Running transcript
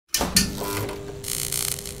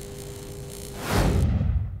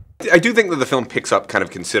I do think that the film picks up kind of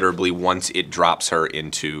considerably once it drops her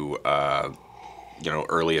into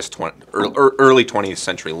early 20th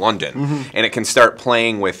century London, and it can start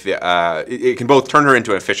playing with it can both turn her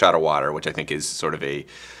into a fish out of water, which I think is sort of a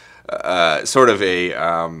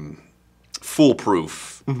foolproof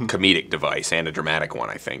comedic device and a dramatic one,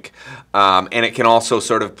 I think. And it can also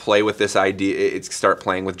sort of play with this idea. It start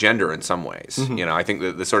playing with gender in some ways. I think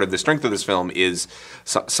the sort of the strength of this film is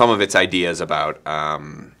some of its ideas about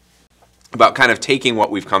kind of taking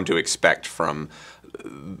what we've come to expect from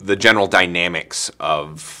the general dynamics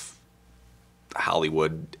of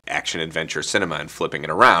Hollywood action-adventure cinema and flipping it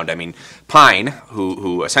around. I mean, Pine,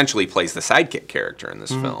 who essentially plays the sidekick character in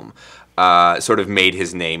this film, sort of made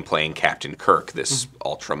his name playing Captain Kirk, this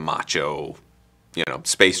ultra-macho,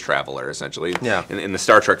 space traveler, essentially, in the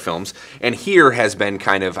Star Trek films. And here has been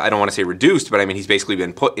kind of, I don't want to say reduced, but I mean, he's basically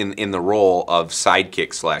been put in the role of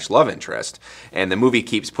sidekick / love interest. And the movie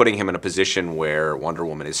keeps putting him in a position where Wonder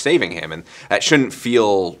Woman is saving him. And that shouldn't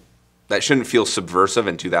feel subversive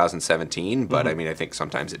in 2017, but I mean, I think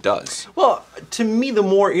sometimes it does. Well, to me, the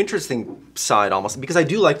more interesting side almost, because I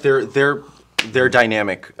do like their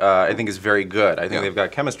dynamic, I think is very good. I think they've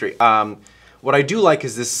got chemistry. What I do like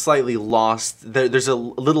is this slightly lost. There's a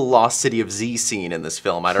little Lost City of Z scene in this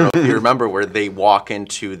film. I don't know if you remember, where they walk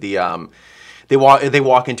into the they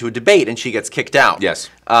walk into a debate and she gets kicked out.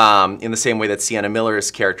 Yes. In the same way that Sienna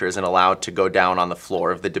Miller's character isn't allowed to go down on the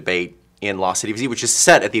floor of the debate in Lost City of Z, which is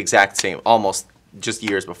set at the exact same, almost just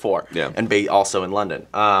years before, and also in London.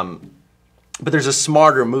 But there's a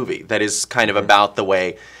smarter movie that is kind of about the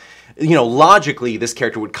way. Logically, this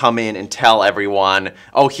character would come in and tell everyone,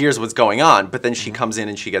 oh, here's what's going on, but then she comes in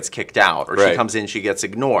and she gets kicked out, or she comes in and she gets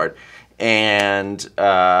ignored. And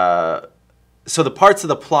so the parts of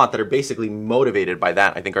the plot that are basically motivated by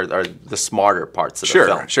that, I think, are the smarter parts of the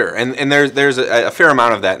film. Sure. And there's a fair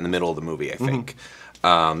amount of that in the middle of the movie, I think.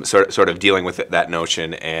 Sort of dealing with that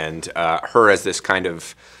notion, and her as this kind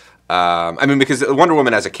of... because Wonder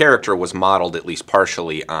Woman as a character was modeled at least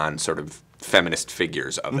partially on sort of feminist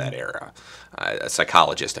figures of that era. A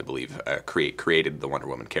psychologist, I believe, created the Wonder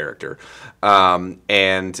Woman character, and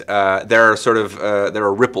there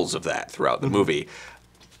are ripples of that throughout the movie.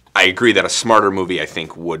 I agree that a smarter movie, I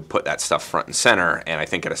think, would put that stuff front and center, and I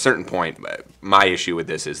think at a certain point, my issue with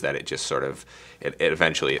this is that it just sort of,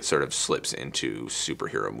 eventually sort of slips into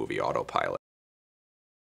superhero movie autopilot.